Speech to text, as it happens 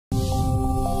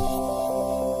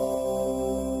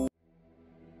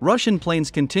Russian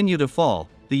planes continue to fall,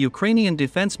 the Ukrainian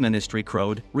Defense Ministry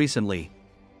crowed recently.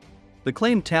 The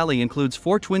claimed tally includes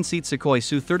 4 twin-seat Sukhoi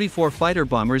Su-34 fighter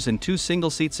bombers and 2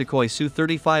 single-seat Sukhoi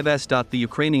Su-35s. The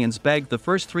Ukrainians bagged the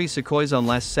first 3 Sukhois on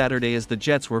last Saturday as the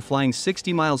jets were flying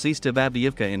 60 miles east of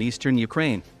Avdiivka in eastern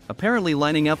Ukraine, apparently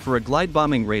lining up for a glide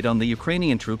bombing raid on the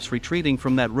Ukrainian troops retreating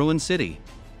from that ruined city.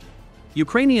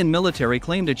 Ukrainian military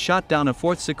claimed it shot down a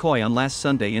 4th Sukhoi on last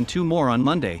Sunday and 2 more on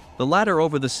Monday, the latter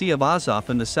over the Sea of Azov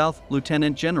in the south.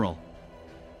 Lieutenant General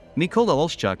Mykola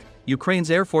Olszczuk, Ukraine's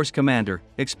Air Force commander,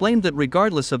 explained that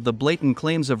regardless of the blatant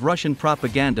claims of Russian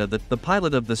propaganda that the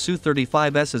pilot of the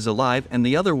Su-35S is alive and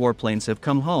the other warplanes have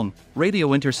come home,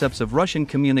 radio intercepts of Russian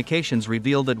communications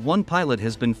reveal that one pilot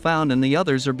has been found and the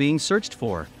others are being searched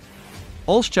for.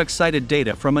 Olszczuk cited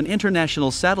data from an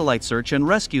international satellite search and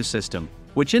rescue system,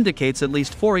 which indicates at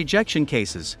least 4 ejection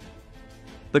cases.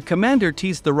 The commander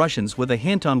teased the Russians with a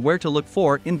hint on where to look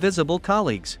for invisible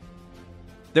colleagues.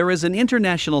 There is an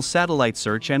international satellite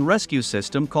search and rescue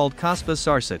system called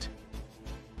Cosmos.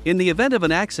 In the event of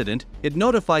an accident, it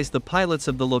notifies the pilots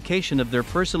of the location of their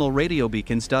personal radio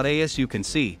beacons. As you can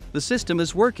see, the system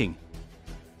is working.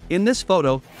 In this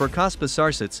photo, for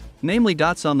Cosmos, namely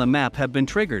dots on the map have been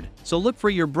triggered, so look for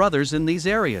your brothers in these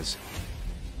areas.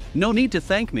 No need to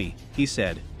thank me, he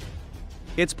said.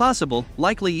 It's possible,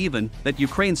 likely even, that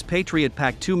Ukraine's Patriot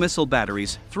PAC-2 missile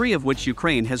batteries, 3 of which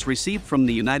Ukraine has received from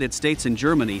the United States and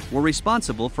Germany, were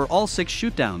responsible for all 6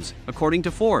 shootdowns, according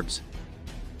to Forbes.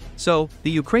 So,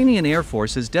 the Ukrainian Air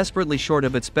Force is desperately short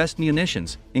of its best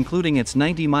munitions, including its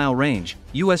 90-mile range,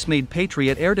 US-made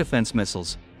Patriot air defense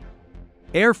missiles.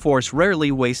 Air Force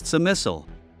rarely wastes a missile.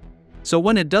 So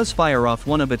when it does fire off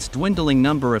one of its dwindling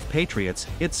number of Patriots,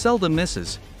 it seldom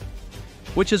misses.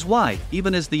 Which is why,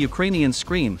 even as the Ukrainians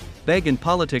scream, beg and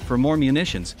politic for more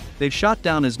munitions, they've shot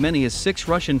down as many as 6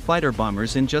 Russian fighter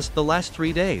bombers in just the last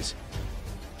 3 days.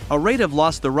 A rate of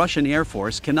loss the Russian Air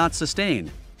Force cannot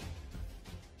sustain.